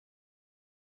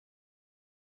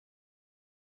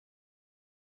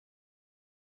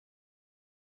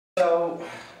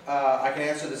I can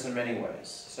answer this in many ways.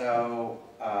 So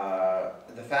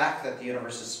the fact that the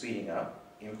universe is speeding up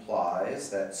implies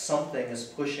that something is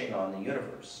pushing on the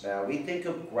universe. Now we think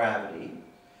of gravity,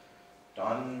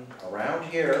 done around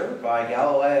here by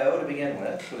Galileo to begin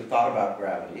with, who thought about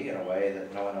gravity in a way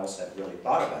that no one else had really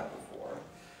thought about before,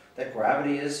 that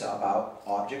gravity is about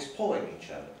objects pulling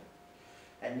each other.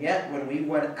 And yet when we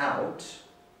went out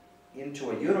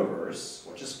into a universe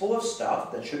which is full of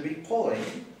stuff that should be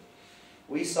pulling,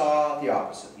 we saw the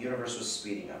opposite. The universe was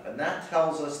speeding up. And that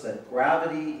tells us that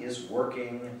gravity is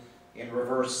working in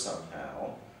reverse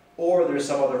somehow, or there's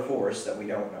some other force that we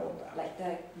don't know about. Like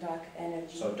dark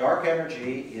energy. So dark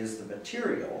energy is the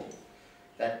material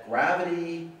that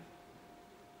gravity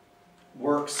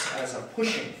works as a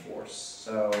pushing force.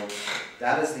 So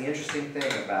that is the interesting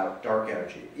thing about dark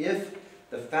energy. If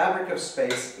the fabric of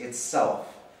space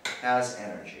itself has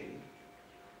energy,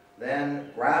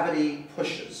 then gravity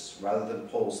pushes rather than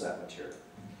pulls that material.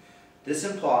 This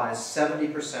implies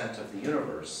 70% of the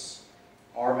universe.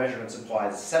 Our measurements imply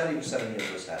that 70% of the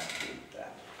universe has to do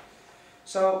that.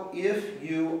 So if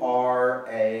you are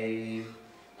a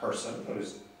person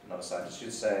who's not a scientist,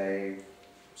 you'd say,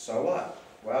 so what?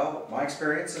 Well, my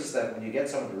experience is that when you get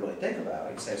someone to really think about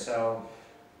it, you say, so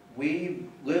we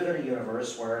live in a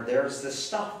universe where there's this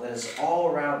stuff that is all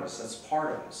around us, that's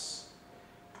part of us.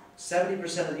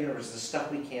 70% of the universe is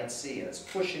stuff we can't see, and it's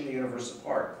pushing the universe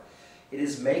apart. It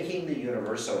is making the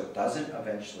universe so it doesn't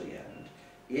eventually end.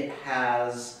 It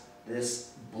has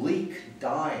this bleak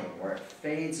dying where it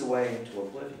fades away into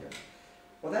oblivion.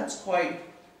 Well, that's quite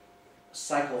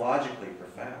psychologically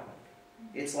profound.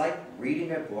 It's like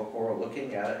reading a book or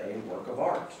looking at a work of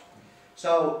art.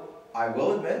 So I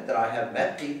will admit that I have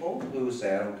met people who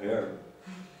say, I don't care.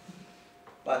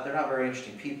 But they're not very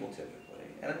interesting people typically.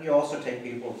 And you also take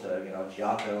people to,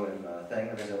 Giotto and thing,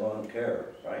 and they say, well, I don't care,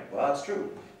 right? Well, that's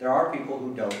true. There are people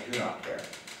who do not care.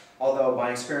 Although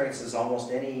my experience is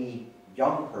almost any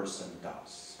young person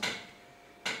does.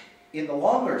 In the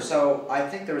longer, so I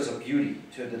think there is a beauty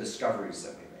to the discoveries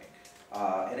that we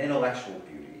make, an intellectual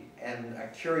beauty, and a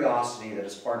curiosity that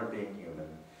is part of being human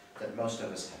that most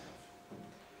of us have.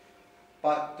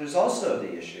 But there's also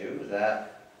the issue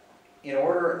that in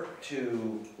order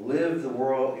to live the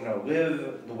world,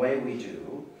 live the way we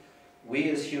do, we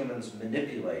as humans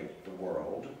manipulate the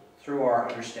world through our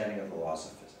understanding of the laws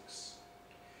of physics.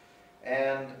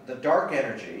 And the dark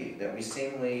energy that we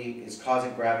seemingly is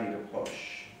causing gravity to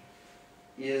push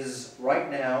is right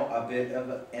now a bit of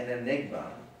an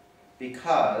enigma,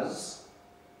 because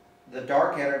the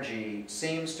dark energy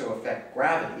seems to affect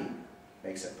gravity,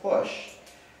 makes it push,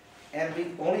 and the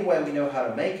only way we know how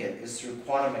to make it is through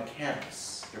quantum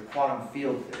mechanics, through quantum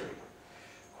field theory.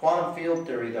 Quantum field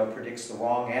theory, though, predicts the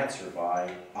wrong answer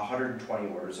by 120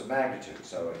 orders of magnitude,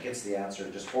 so it gets the answer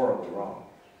just horribly wrong.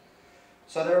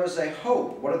 So there was a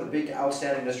hope. One of the big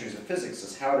outstanding mysteries of physics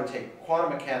is how to take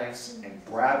quantum mechanics and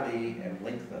gravity and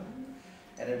link them.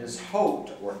 And it is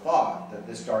hoped or thought that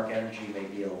this dark energy may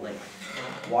be a link.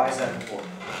 Why is that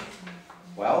important?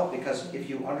 Well, because if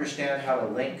you understand how to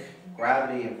link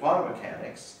gravity and quantum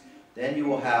mechanics, then you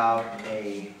will have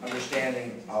a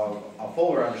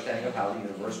fuller understanding of how the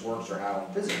universe works or how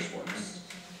physics works.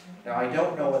 Now, I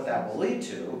don't know what that will lead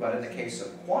to, but in the case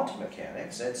of quantum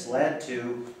mechanics, it's led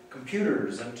to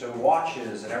computers and to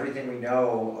watches and everything we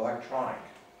know electronic.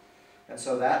 And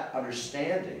so that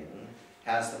understanding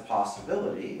has the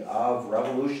possibility of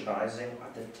revolutionizing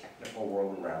the technical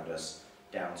world around us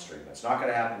downstream. It's not going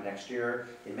to happen next year.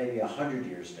 It may be 100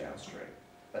 years downstream,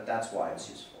 but that's why it's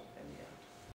useful.